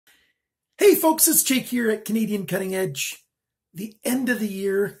Hey folks, it's Jake here at Canadian Cutting Edge. The end of the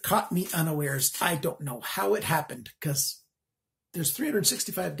year caught me unawares. I don't know how it happened because there's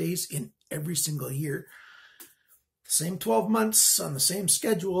 365 days in every single year. Same 12 months on the same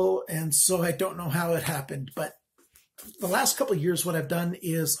schedule, and so I don't know how it happened. But the last couple of years, what I've done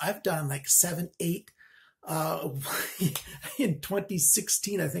is I've done like 7, 8. In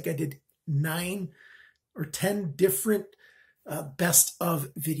 2016, I think I did 9 or 10 different best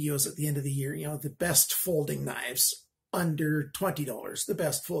of videos at the end of the year. You know, the best folding knives under $20, the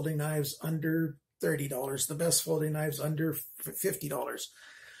best folding knives under $30, the best folding knives under $50.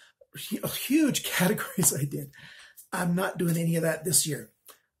 Huge categories I did. I'm not doing any of that this year.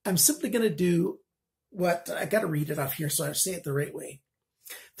 I'm simply going to do what, I got to read it off here so I say it the right way.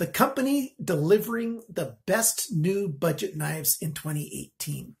 The company delivering the best new budget knives in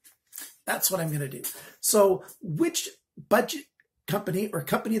 2018. That's what I'm going to do. So which budget company or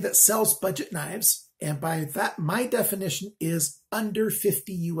company that sells budget knives, and by that my definition is under $50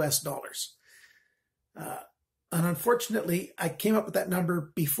 US. And unfortunately, I came up with that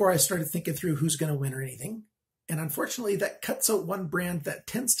number before I started thinking through who's going to win or anything. And unfortunately, that cuts out one brand that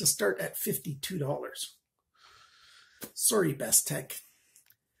tends to start at $52. Sorry, Best Tech.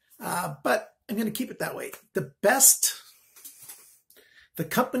 But I'm going to keep it that way. The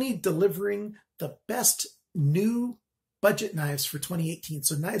company delivering the best new budget knives for 2018.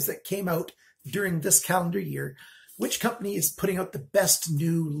 So knives that came out during this calendar year. Which company is putting out the best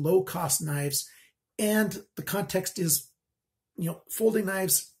new low-cost knives? And the context is, you know, folding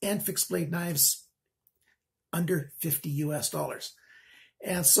knives and fixed blade knives under $50 US.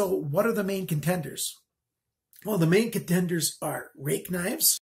 And so what are the main contenders? Well, the main contenders are rake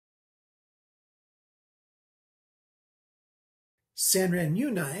knives,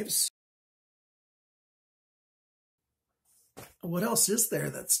 Sanrenmu knives. What else is there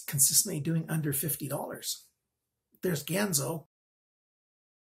that's consistently doing under $50? There's Ganzo.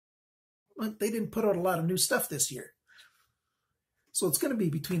 But they didn't put out a lot of new stuff this year. So it's going to be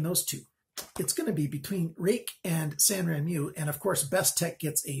between those two. It's going to be between Rake and Sanrenmu. And of course, Best Tech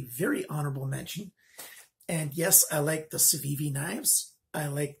gets a very honorable mention. And yes, I like the Civivi knives. I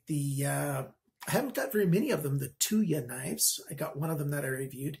like the, I haven't got very many of them, the Tuya knives. I got one of them that I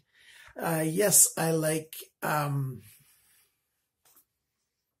reviewed. Yes, I like, I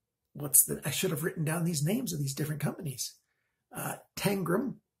should have written down these names of these different companies.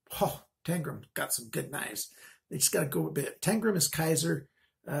 Tangram. Oh, Tangram got some good knives. They just got to go a bit. Tangram is Kaiser.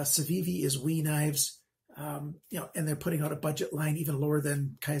 Civivi is Wee Knives. You know, and they're putting out a budget line even lower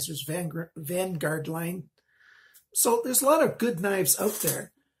than Kaiser's Vanguard line. So there's a lot of good knives out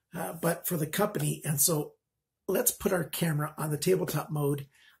there, but for the company. And so let's put our camera on the tabletop mode.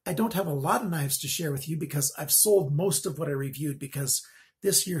 I don't have a lot of knives to share with you because I've sold most of what I reviewed because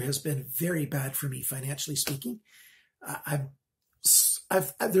this year has been very bad for me, financially speaking.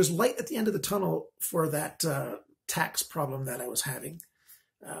 There's light at the end of the tunnel for that tax problem that I was having.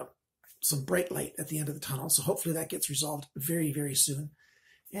 Some bright light at the end of the tunnel. So hopefully that gets resolved very, very soon.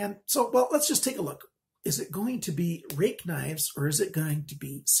 And so, well, let's just take a look. Is it going to be rake knives or is it going to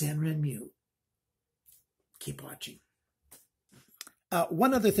be Sanrenmu? Keep watching.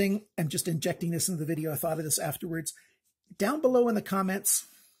 One other thing, I'm just injecting this into the video. I thought of this afterwards. Down below in the comments,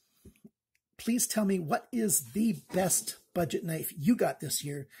 please tell me what is the best budget knife you got this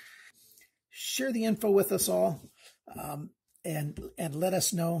year. Share the info with us all and let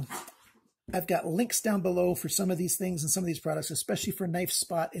us know. I've got links down below for some of these things and some of these products, especially for Knife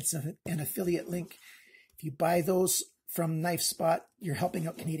Spot. It's an affiliate link. If you buy those from Knife Spot, you're helping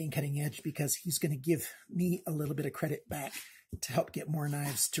out Canadian Cutting Edge because he's going to give me a little bit of credit back to help get more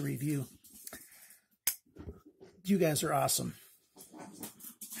knives to review. You guys are awesome.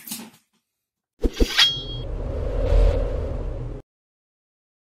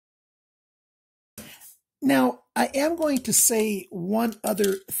 Now, I am going to say one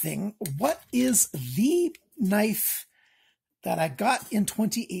other thing. What is the knife that I got in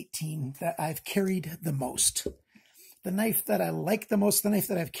 2018 that I've carried the most? The knife that I like the most, the knife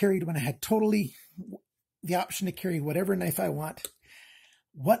that I've carried when I had totally the option to carry whatever knife I want.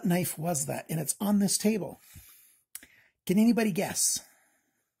 What knife was that? And it's on this table. Can anybody guess?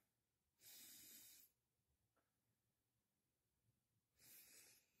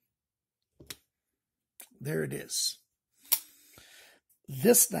 There it is.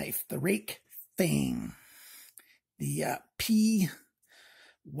 This knife, the Ruike FANG, the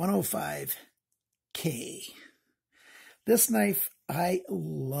P105K. This knife, I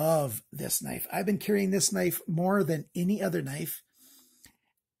love this knife. I've been carrying this knife more than any other knife.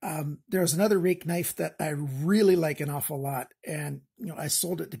 There's another rake knife that I really like an awful lot, and I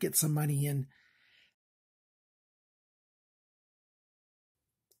sold it to get some money in.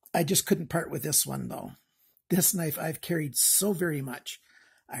 I just couldn't part with this one though. This knife I've carried so very much.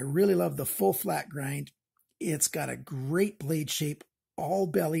 I really love the full flat grind. It's got a great blade shape, all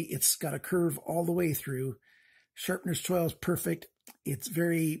belly. It's got a curve all the way through. Sharpener's choil is perfect. It's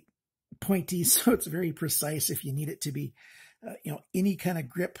very pointy, so it's very precise if you need it to be. Any kind of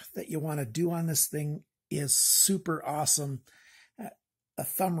grip that you want to do on this thing is super awesome. A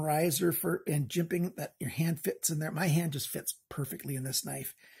thumb riser and jimping that your hand fits in there. My hand just fits perfectly in this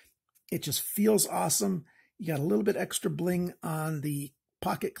knife. It just feels awesome. You got a little bit extra bling on the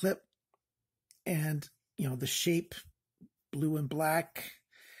pocket clip, and the shape, blue and black.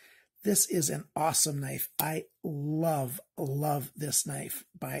 This is an awesome knife. I love this knife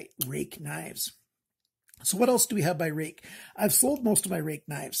by Ruike Knives. So what else do we have by Ruike? I've sold most of my Ruike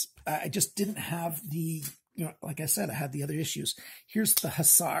knives. I just didn't have the, like I said, I had the other issues. Here's the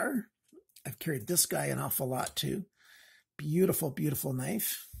Hussar. I've carried this guy an awful lot too. Beautiful, beautiful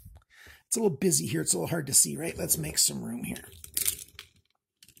knife. It's a little busy here. It's a little hard to see, right? Let's make some room here.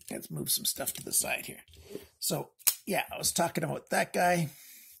 Let's move some stuff to the side here. So yeah, I was talking about that guy.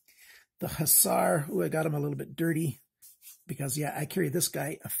 The Hussar. Ooh, I got him a little bit dirty because yeah, I carry this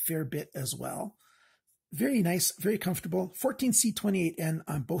guy a fair bit as well. Very nice, very comfortable. 14C28N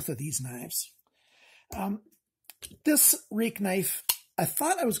on both of these knives. This Ruike knife, I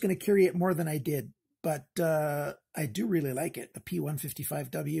thought I was going to carry it more than I did, but I do really like it. The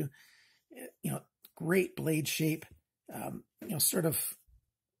P155W, great blade shape.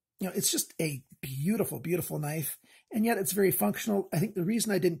 It's just a beautiful, beautiful knife, and yet it's very functional. I think the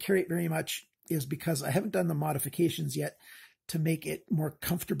reason I didn't carry it very much is because I haven't done the modifications yet to make it more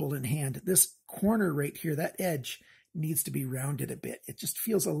comfortable in hand. This corner right here, that edge, needs to be rounded a bit. It just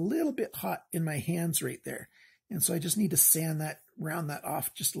feels a little bit hot in my hands right there. And so I just need to sand that, round that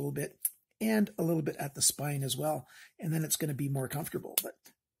off just a little bit, and a little bit at the spine as well. And then it's going to be more comfortable. But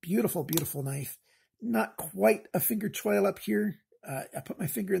beautiful, beautiful knife. Not quite a finger choil up here. I put my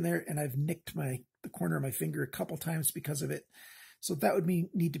finger in there and I've nicked the corner of my finger a couple times because of it. So that would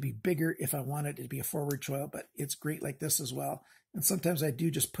need to be bigger if I wanted it to be a forward choil, but it's great like this as well. And sometimes I do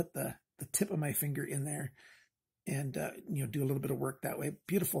just put the tip of my finger in there and do a little bit of work that way.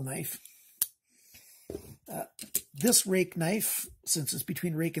 Beautiful knife. This Ruike knife, since it's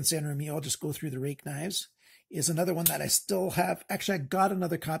between Ruike and San Remi, I'll just go through the Ruike knives, is another one that I still have. Actually, I got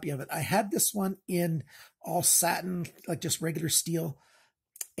another copy of it. I had this one in all satin, like just regular steel,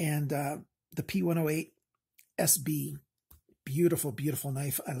 and the P108 SB. Beautiful, beautiful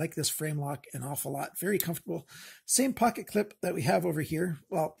knife. I like this frame lock an awful lot. Very comfortable. Same pocket clip that we have over here.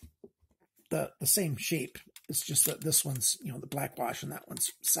 Well, the same shape. It's just that this one's, the black wash and that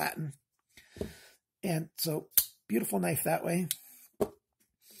one's satin. And so beautiful knife that way.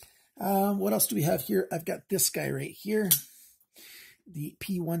 What else do we have here? I've got this guy right here. The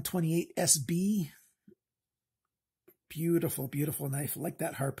P128 SB. Beautiful, beautiful knife. I like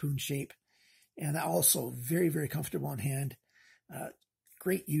that harpoon shape. And also very, very comfortable in hand.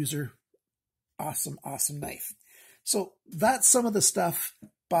 Great user. Awesome, awesome knife. So that's some of the stuff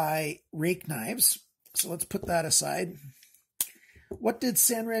by Ruike Knives. So let's put that aside. What did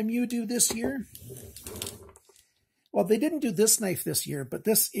San Remi do this year? Well, they didn't do this knife this year, but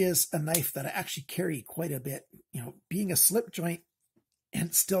this is a knife that I actually carry quite a bit. Being a slip joint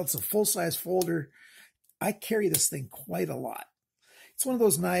and still it's a full-size folder, I carry this thing quite a lot. It's one of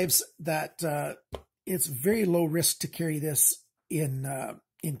those knives that it's very low risk to carry this in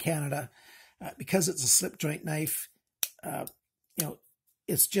Canada because it's a slip joint knife.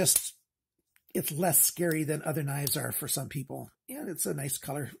 It's less scary than other knives are for some people. And it's a nice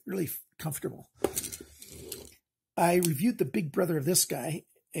color, really comfortable. I reviewed the big brother of this guy,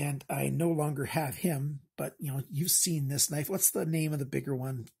 and I no longer have him. But you've seen this knife. What's the name of the bigger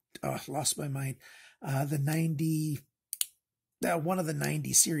one? Oh, I lost my mind. The 90. One of the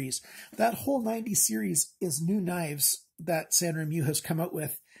 90 series. That whole 90 series is new knives that San Remi has come out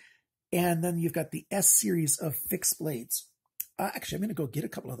with. And then you've got the S series of fixed blades. Actually, I'm going to go get a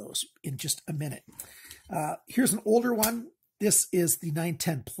couple of those in just a minute. Here's an older one. This is the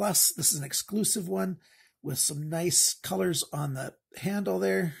 910 Plus. This is an exclusive one with some nice colors on the handle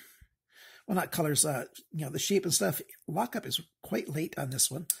there. Well, not colors, the shape and stuff. Lockup is quite late on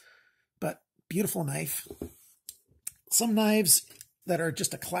this one, but beautiful knife. Some knives that are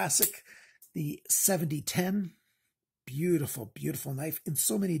just a classic, the 7010, beautiful, beautiful knife in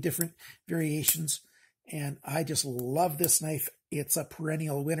so many different variations. And I just love this knife. It's a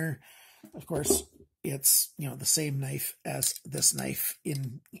perennial winner. Of course, it's, you know, the same knife as this knife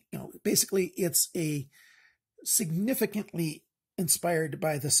in, you know, basically it's a significantly inspired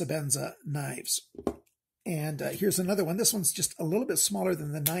by the Sebenza knives. And here's another one. This one's just a little bit smaller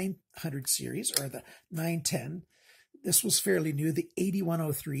than the 900 series or the 910. This was fairly new, the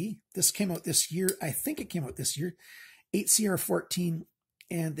 8103. This came out this year. I think it came out this year. 8CR14,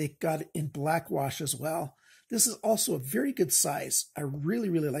 and they got it in black wash as well. This is also a very good size. I really,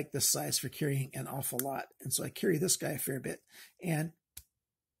 really like this size for carrying an awful lot. And so I carry this guy a fair bit. And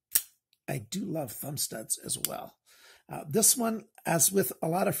I do love thumb studs as well. This one, as with a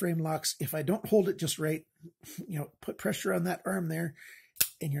lot of frame locks, if I don't hold it just right, you know, put pressure on that arm there,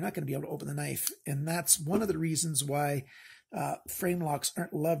 and you're not going to be able to open the knife. And that's one of the reasons why frame locks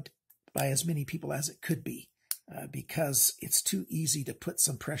aren't loved by as many people as it could be, because it's too easy to put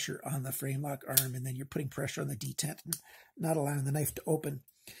some pressure on the frame lock arm, and then you're putting pressure on the detent and not allowing the knife to open.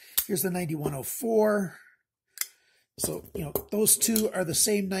 Here's the 9104. So, you know, those two are the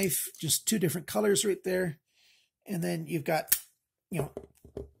same knife, just two different colors right there. And then you've got, you know,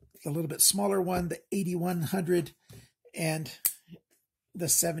 a little bit smaller one, the 8100 and the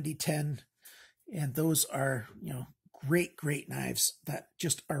 7010. And those are, you know, great, great knives that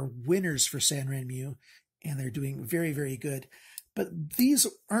just are winners for Sanrenmu. And they're doing very, very good. But these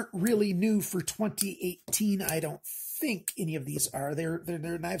aren't really new for 2018. I don't think any of these are. They're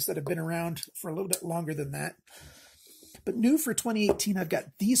knives that have been around for a little bit longer than that. But new for 2018, I've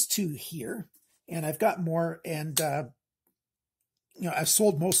got these two here. And I've got more, and, you know, I've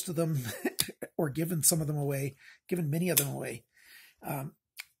sold most of them or given some of them away, given many of them away.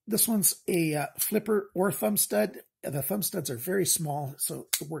 This one's a flipper or thumb stud. The thumb studs are very small, so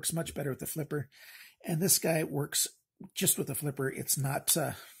it works much better with the flipper. And this guy works just with the flipper. It's not,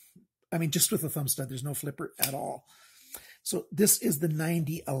 I mean, just with the thumb stud, there's no flipper at all. So this is the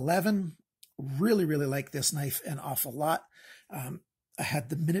 9011. Really, really like this knife an awful lot. I had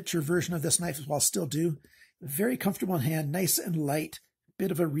the miniature version of this knife as well, still do. Very comfortable in hand, nice and light, bit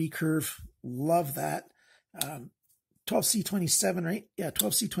of a recurve. Love that. 12C27, right? Yeah,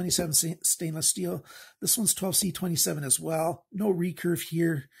 12C27 stainless steel. This one's 12C27 as well. No recurve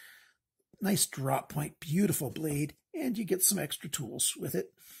here. Nice drop point, beautiful blade, and you get some extra tools with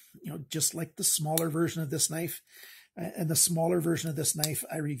it. You know, just like the smaller version of this knife. And the smaller version of this knife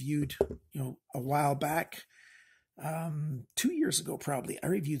I reviewed, you know, a while back. 2 years ago, probably. I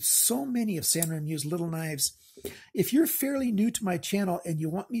reviewed so many of Sanrenmu's little knives. If you're fairly new to my channel and you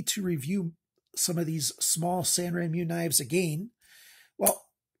want me to review some of these small Sanrenmu knives again, well,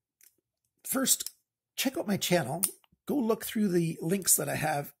 first, check out my channel. Go look through the links that I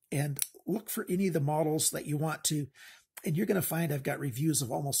have and look for any of the models that you want to. And you're going to find I've got reviews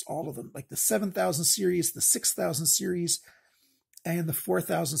of almost all of them, like the 7000 series, the 6000 series, and the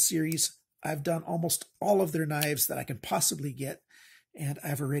 4000 series. I've done almost all of their knives that I can possibly get, and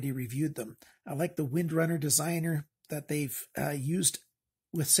I've already reviewed them. I like the Windrunner designer that they've used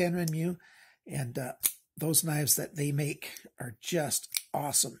with Sanrenmu, and those knives that they make are just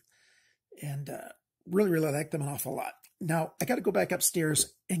awesome, and really, really like them an awful lot. Now, I got to go back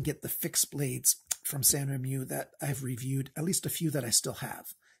upstairs and get the fixed blades from Sanrenmu that I've reviewed, at least a few that I still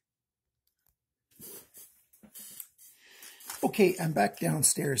have. Okay, I'm back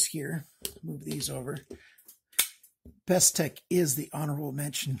downstairs here. Move these over. Best Tech is the honorable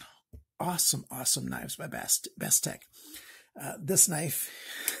mention. Awesome, awesome knives by Best Tech. This knife,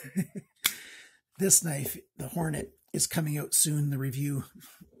 the Hornet, is coming out soon, the review.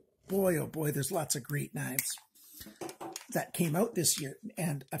 Boy, oh boy, there's lots of great knives that came out this year.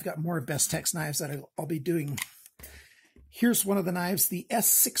 And I've got more Best Tech's knives that I'll be doing. Here's one of the knives, the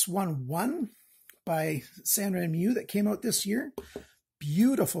S611. By Sanrenmu that came out this year.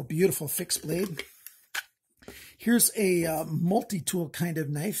 Beautiful, beautiful fixed blade. Here's a multi-tool kind of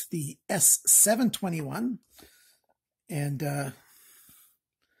knife, the S721. And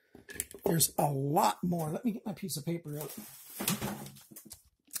there's a lot more. Let me get my piece of paper out.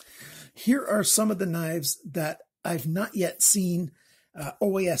 Here are some of the knives that I've not yet seen.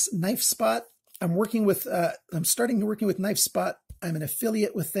 OAS Knife Spot. I'm starting working with Knife Spot. I'm an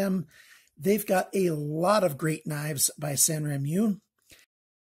affiliate with them. They've got a lot of great knives by Sanrenmu.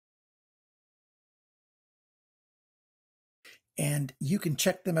 And you can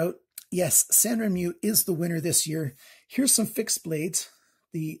check them out. Yes, Sanrenmu is the winner this year. Here's some fixed blades.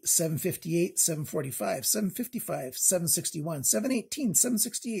 The 758, 745, 755, 761, 718,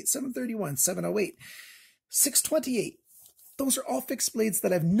 768, 731, 708, 628. Those are all fixed blades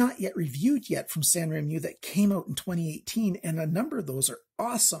that I've not yet reviewed yet from Sanrenmu that came out in 2018. And a number of those are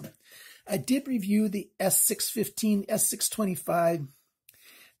awesome. I did review the S615, S625,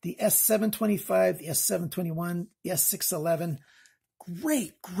 the S725, the S721, the S611.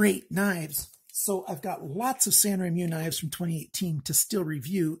 Great knives. So I've got lots of San Remo knives from 2018 to still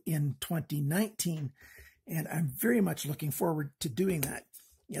review in 2019. And I'm very much looking forward to doing that.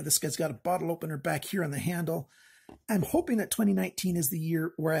 Yeah, this guy's got a bottle opener back here on the handle. I'm hoping that 2019 is the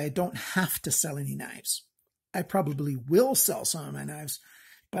year where I don't have to sell any knives. I probably will sell some of my knives,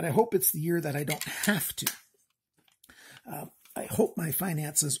 but I hope it's the year that I don't have to. I hope my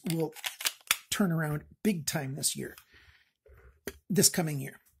finances will turn around big time this year, this coming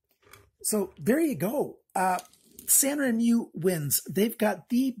year. So there you go. San Remo wins. They've got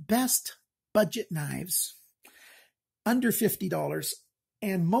the best budget knives under $50.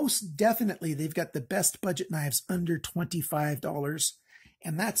 And most definitely, they've got the best budget knives under $25.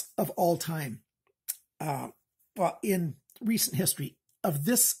 And that's of all time. Well, in recent history of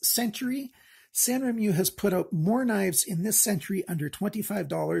this century, San Remo has put out more knives in this century under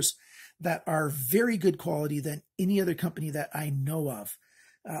 $25 that are very good quality than any other company that I know of.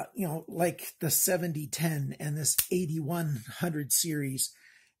 You know, like the 7010 and this 8100 series.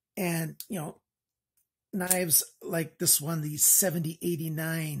 And, you know, knives like this one, the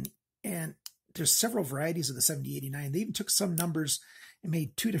 7089. And there's several varieties of the 7089. They even took some numbers and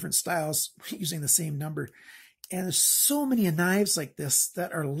made two different styles using the same number. And there's so many knives like this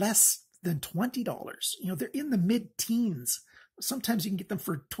that are less than $20. You know, they're in the mid-teens. Sometimes you can get them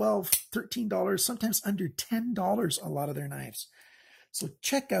for $12, $13, sometimes under $10, a lot of their knives. So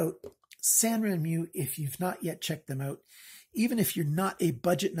check out San Remo if you've not yet checked them out. Even if you're not a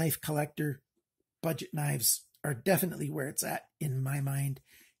budget knife collector, budget knives are definitely where it's at in my mind.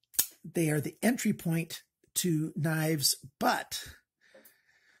 They are the entry point to knives, but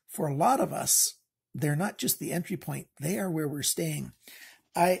for a lot of us, they're not just the entry point. They are where we're staying.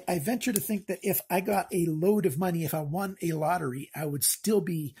 I venture to think that if I got a load of money, if I won a lottery, I would still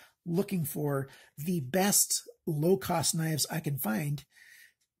be looking for the best low-cost knives I can find,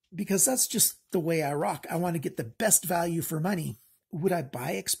 because that's just the way I rock. I want to get the best value for money. Would I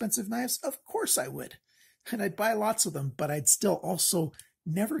buy expensive knives? Of course I would. And I'd buy lots of them, but I'd still also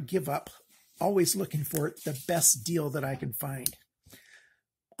never give up, always looking for the best deal that I can find.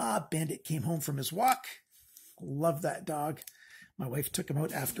 Bandit came home from his walk. Love that dog. My wife took him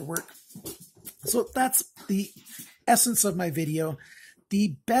out after work. So that's the essence of my video.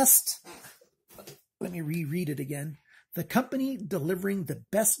 The best, let me reread it again. The company delivering the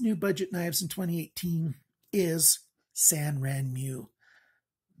best new budget knives in 2018 is San Remo.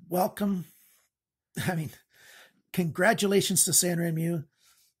 Welcome. I mean, congratulations to San Remo.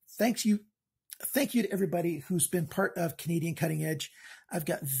 Thank you to everybody who's been part of Canadian Cutting Edge. I've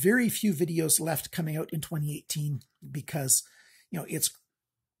got very few videos left coming out in 2018 because, you know, it's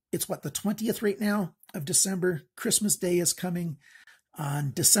what, the 20th right now of December. Christmas Day is coming.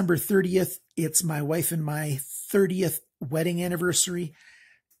 On December 30th, it's my wife and my 30th wedding anniversary.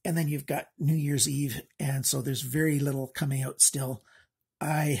 And then you've got New Year's Eve. And so there's very little coming out still.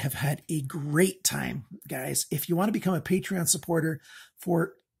 I have had a great time, guys. If you want to become a Patreon supporter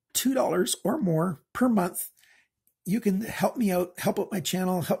for $2 or more per month, you can help me out, help out my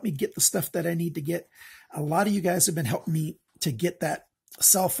channel, help me get the stuff that I need to get. A lot of you guys have been helping me to get that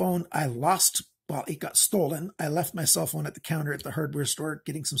cell phone I lost. Well, it got stolen. I left my cell phone at the counter at the hardware store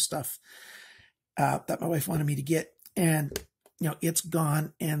getting some stuff that my wife wanted me to get. And, you know, it's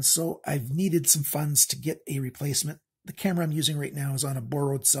gone. And so I've needed some funds to get a replacement. The camera I'm using right now is on a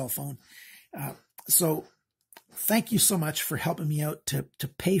borrowed cell phone. So thank you so much for helping me out to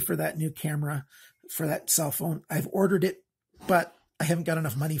pay for that new camera, for that cell phone. I've ordered it, but I haven't got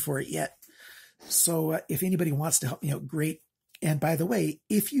enough money for it yet. So if anybody wants to help me out, great. And by the way,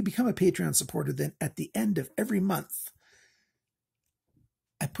 if you become a Patreon supporter, then at the end of every month,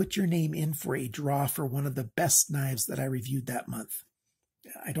 I put your name in for a draw for one of the best knives that I reviewed that month.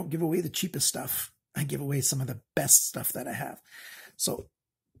 I don't give away the cheapest stuff. I give away some of the best stuff that I have. So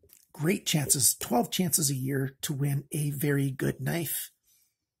great chances, 12 chances a year to win a very good knife.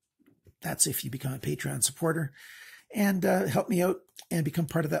 That's if you become a Patreon supporter. And help me out and become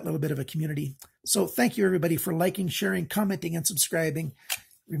part of that little bit of a community. So thank you, everybody, for liking, sharing, commenting, and subscribing.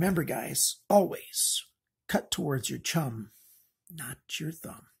 Remember, guys, always cut towards your chum, not your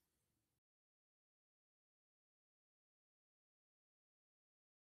thumb.